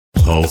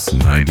Pulse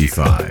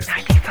 95.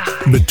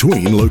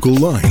 Between local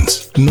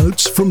lines.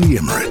 Notes from the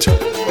Emirate.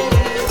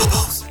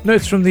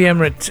 Notes from the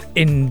Emirate,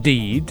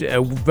 indeed.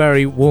 A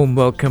very warm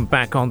welcome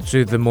back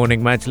onto the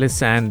Morning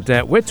Majlis, and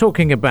we're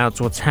talking about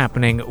what's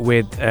happening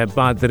with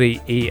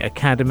Badri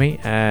E-Academy.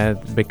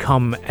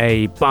 Become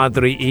a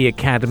Badri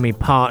E-Academy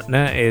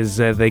partner is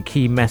the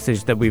key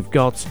message that we've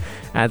got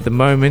at the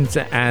moment,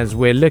 as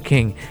we're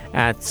looking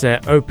at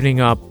opening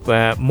up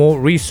more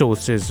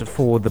resources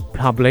for the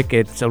public.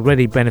 It's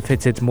already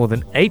benefited more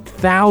than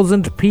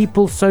 8,000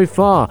 people so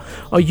far.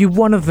 Are you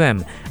one of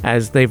them?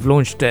 As they've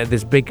launched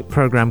this big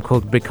program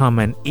called Become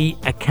an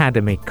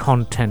E-Academy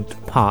Content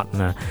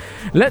Partner.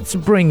 Let's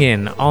bring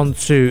in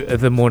onto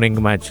the Morning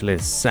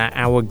Majlis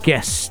our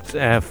guest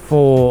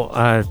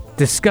for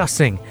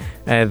discussing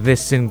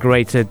this in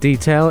greater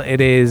detail.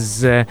 It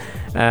is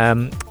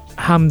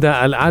Hamda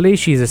Al Ali.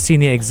 She's a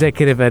senior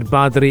executive at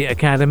Badri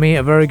Academy.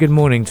 A very good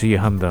morning to you,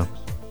 Hamda.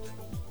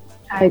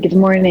 Hi, good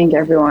morning,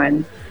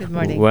 everyone. Good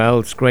morning. Well,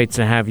 it's great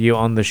to have you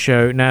on the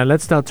show. Now,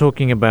 let's start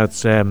talking about,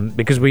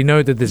 because we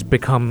know that this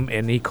Become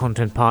an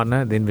E-Content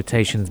Partner, the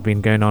invitation's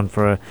been going on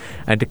for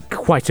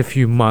quite a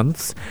few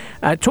months.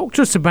 Talk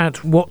to us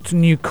about what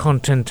new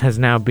content has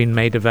now been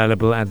made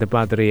available at the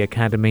Badri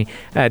Academy.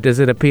 Does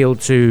it appeal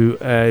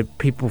to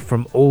people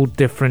from all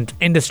different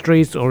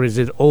industries, or is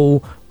it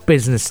all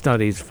business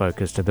studies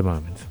focused at the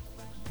moment?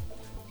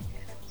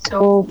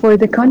 So for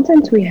the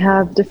content, we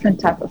have different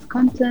type of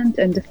content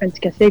and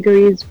different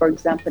categories. For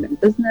example, in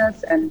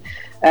business and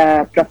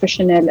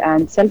professional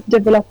and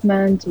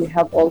self-development. We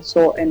have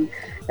also in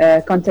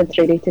content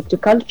related to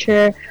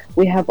culture.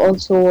 We have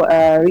also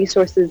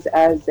resources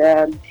as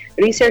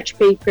research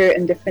paper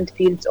in different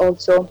fields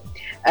also.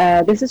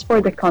 This is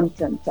for the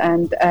content.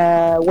 And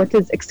what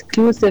is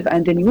exclusive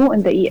and new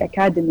in the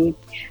E-Academy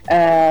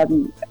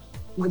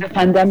with the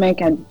pandemic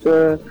and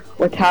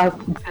what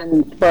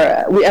happened for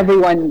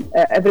everyone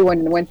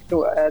went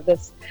through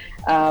this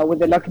with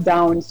the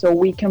lockdown. So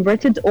we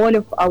converted all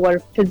of our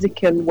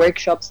physical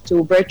workshops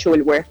to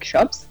virtual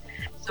workshops.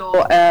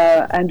 So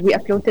and we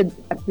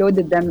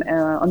uploaded them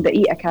on the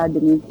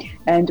E-Academy,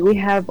 and we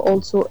have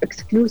also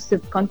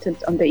exclusive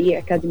content on the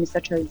E-Academy,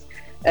 such as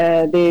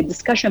the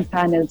discussion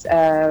panels.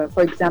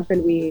 For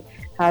example, we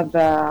have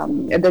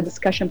the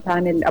discussion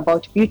panel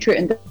about future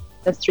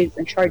industries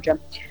in Sharjah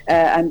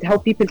and how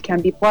people can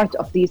be part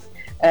of these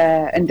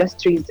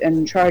industries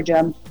in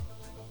Sharjah.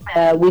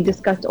 We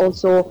discussed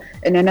also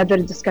in another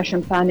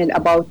discussion panel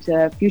about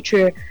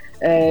future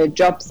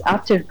jobs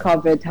after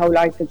COVID, how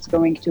life is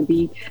going to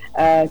be,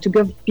 to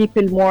give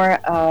people more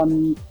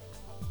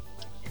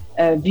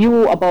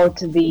view about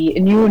the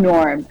new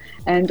norm.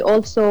 And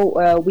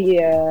also we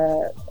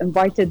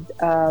invited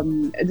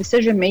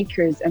decision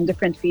makers in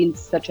different fields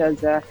such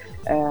as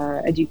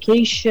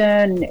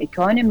education,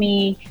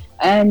 economy,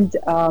 and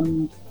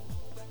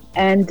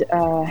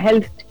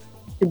health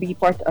to be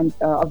part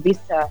of these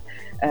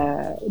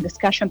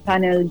discussion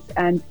panels.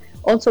 And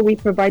also we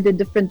provided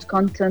different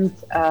content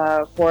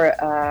for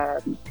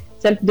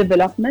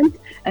self-development,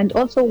 and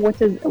also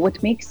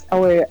what makes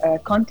our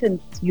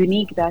content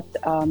unique, that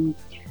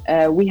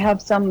we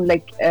have some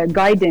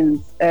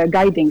guiding.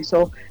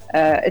 So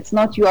it's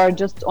not you are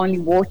just only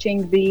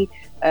watching the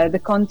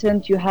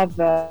content. You have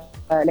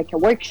like a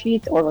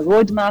worksheet or a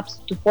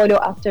roadmaps to follow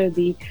after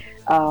the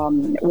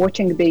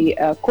watching the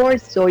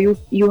course, so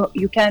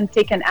you can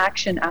take an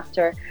action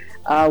after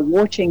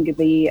watching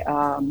the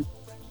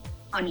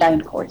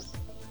online course.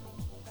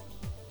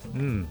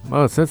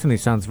 Well, it certainly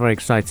sounds very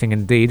exciting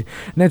indeed.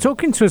 Now,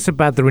 talking to us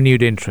about the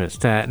renewed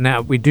interest.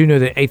 Now, we do know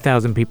that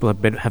 8,000 people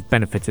have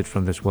benefited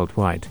from this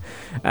worldwide.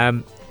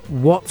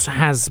 What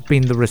has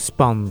been the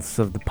response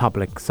of the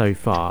public so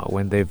far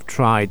when they've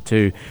tried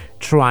to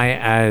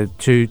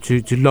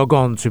log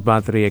on to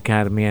Badri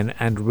Academy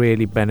and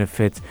really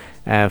benefit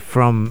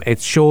from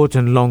its short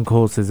and long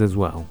courses as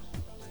well?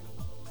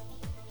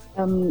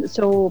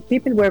 So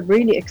people were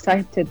really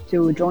excited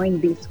to join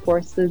these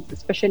courses,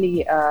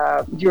 especially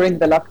during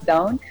the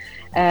lockdown,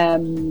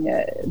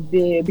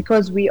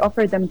 because we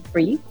offer them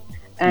free,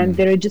 and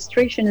the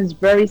registration is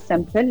very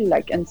simple,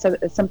 like in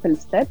simple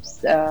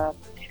steps.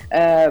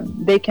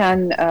 They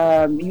can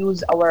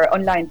use our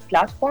online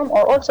platform,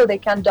 or also they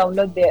can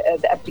download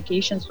the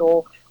application.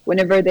 So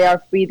whenever they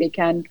are free, they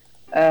can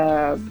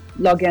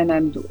log in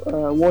and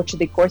watch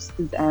the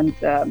courses and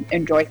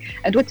enjoy.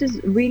 And what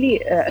is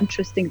really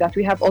interesting, that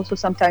we have also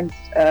sometimes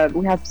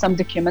we have some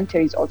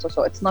documentaries also.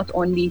 So it's not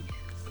only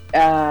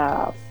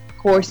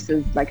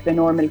courses like the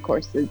normal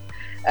courses.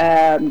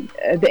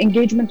 The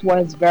engagement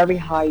was very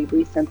high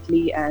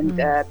recently,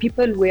 and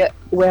people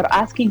were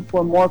asking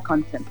for more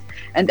content.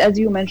 And as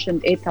you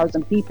mentioned,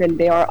 8,000 people,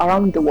 they are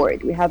around the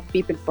world. We have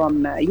people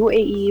from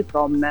UAE,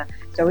 from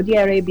Saudi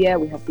Arabia,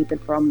 we have people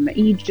from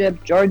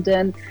Egypt,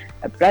 Jordan,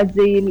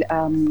 Brazil,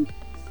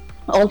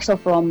 also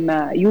from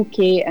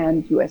UK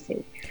and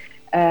USA.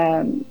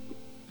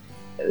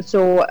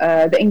 So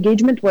the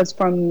engagement was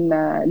from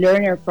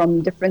learners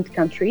from different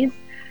countries.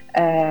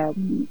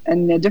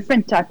 and a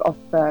different type of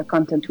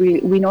content.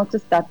 We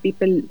noticed that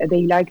people,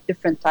 they like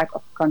different type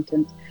of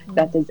content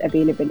that is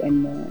available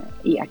in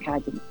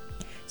E-Academy.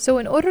 So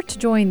in order to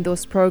join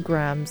those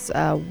programs,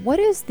 what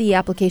is the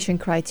application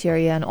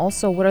criteria, and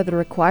also what are the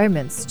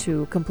requirements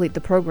to complete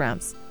the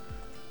programs?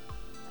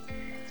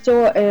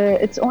 So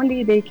it's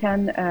only they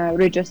can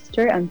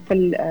register and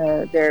fill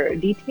their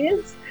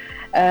details,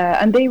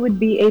 and they would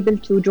be able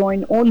to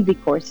join all the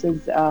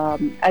courses.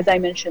 As I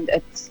mentioned,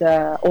 it's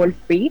all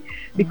free,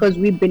 because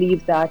we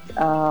believe that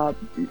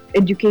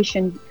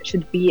education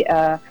should be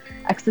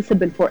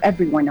accessible for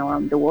everyone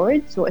around the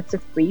world. So it's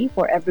free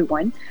for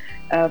everyone,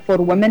 for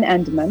women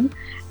and men.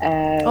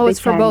 It's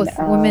for both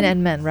women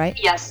and men, right?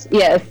 Yes.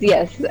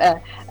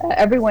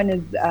 Everyone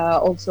is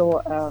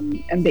also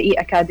in the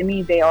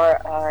E-Academy. They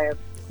are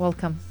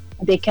welcome.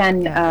 They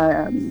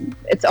can.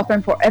 It's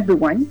open for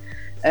everyone.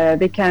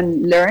 They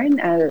can learn.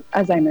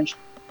 As I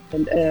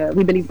mentioned,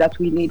 we believe that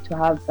we need to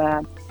have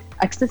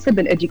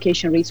accessible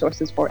education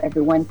resources for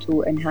everyone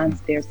to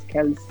enhance their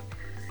skills.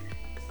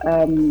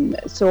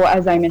 So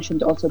as I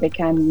mentioned, also they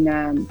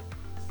can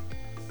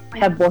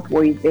have both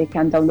ways. They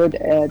can download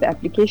the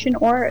application,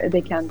 or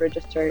they can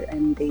register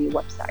in the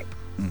website.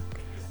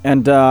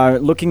 And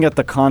looking at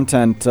the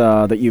content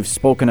that you've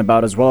spoken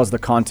about, as well as the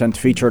content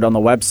featured on the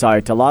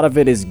website, a lot of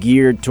it is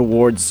geared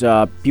towards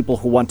people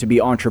who want to be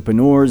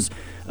entrepreneurs,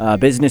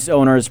 business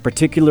owners,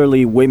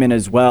 particularly women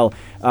as well.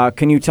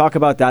 Can you talk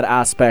about that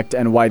aspect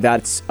and why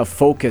that's a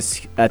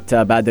focus at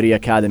Badri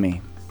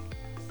Academy?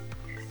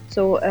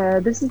 So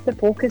this is the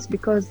focus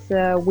because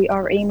we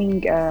are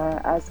aiming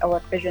as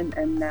our vision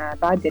in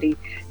Badri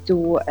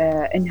to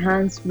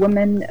enhance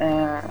women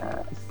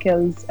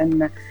skills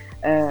and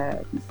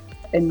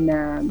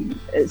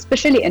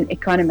especially in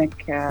economic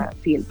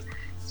field.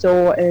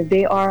 So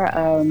they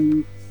are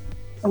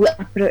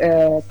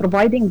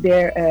providing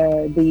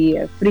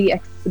the free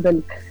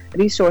accessible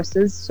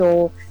resources,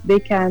 so they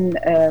can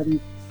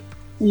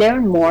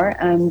learn more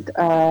and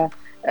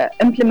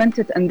implement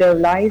it in their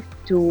life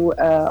to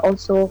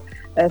also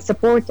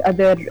support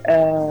other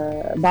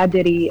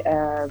Badri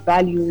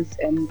values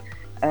and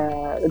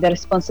the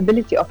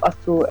responsibility of us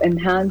to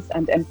enhance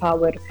and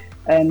empower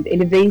and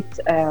elevate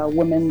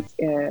women's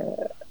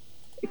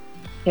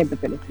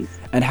capabilities.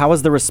 And how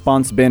has the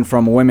response been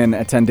from women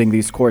attending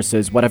these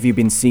courses? What have you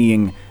been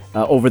seeing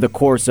over the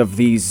course of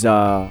these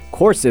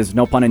courses,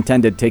 no pun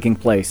intended, taking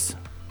place?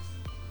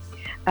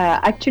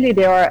 Actually,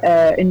 they are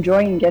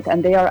enjoying it,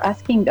 and they are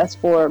asking us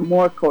for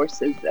more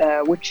courses,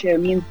 which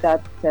means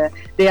that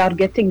they are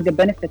getting the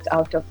benefit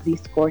out of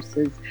these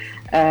courses.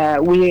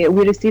 We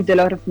received a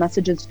lot of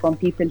messages from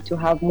people to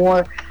have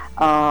more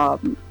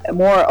of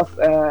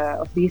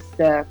these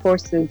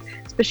courses,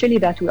 especially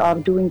that we are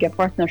doing a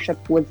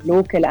partnership with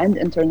local and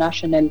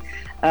international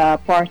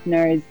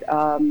partners.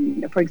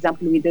 For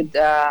example, we did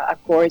a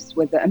course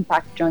with the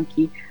Impact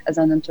Junkie as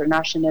an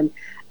international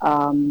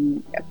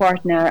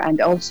partner,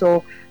 and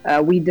also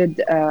we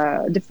did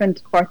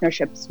different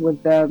partnerships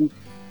with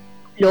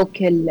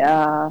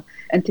local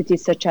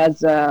entities such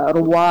as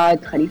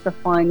Rawad, Khalifa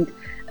Fund,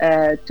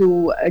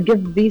 to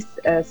give these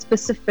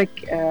specific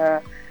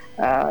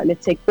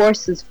let's say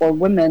courses for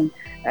women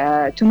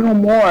to know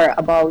more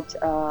about,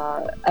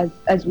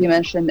 as we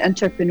mentioned,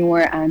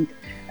 entrepreneur, and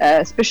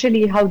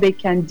especially how they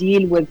can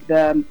deal with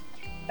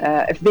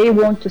if they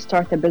want to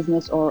start a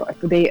business, or if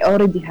they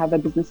already have a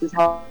business,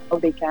 how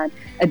they can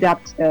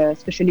adapt,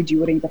 especially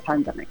during the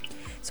pandemic.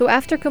 So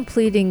after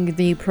completing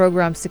the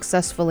program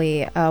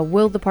successfully,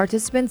 will the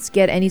participants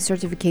get any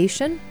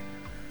certification?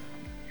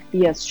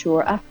 Yes,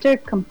 sure. After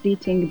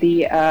completing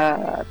the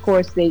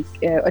course, they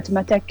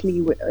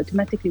automatically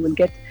will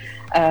get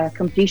a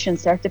completion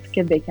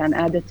certificate. They can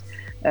add it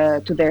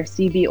to their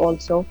CV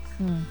also.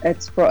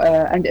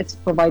 And it's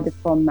provided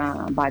from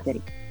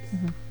Badri.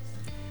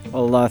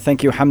 Well,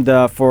 thank you,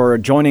 Hamda, for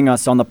joining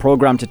us on the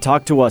program to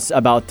talk to us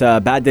about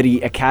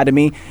Badri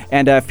Academy.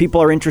 And if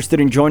people are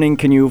interested in joining,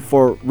 can you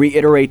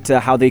reiterate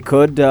how they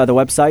could, the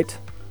website?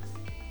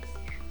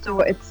 So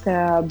it's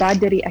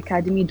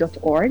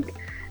badriacademy.org.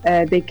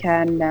 They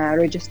can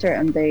register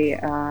on the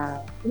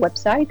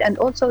website, and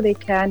also they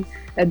can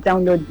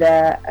download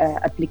the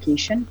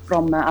application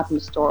from Apple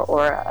Store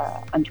or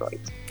Android.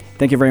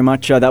 Thank you very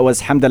much. That was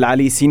Hamda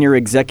Al-Ali, Senior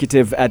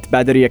Executive at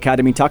Badri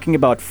Academy, talking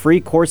about free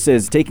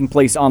courses taking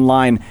place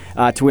online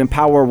to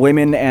empower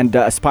women and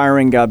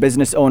aspiring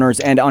business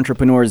owners and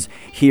entrepreneurs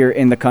here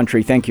in the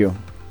country. Thank you.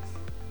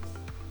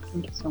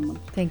 Thank you so much.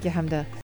 Thank you, Hamda.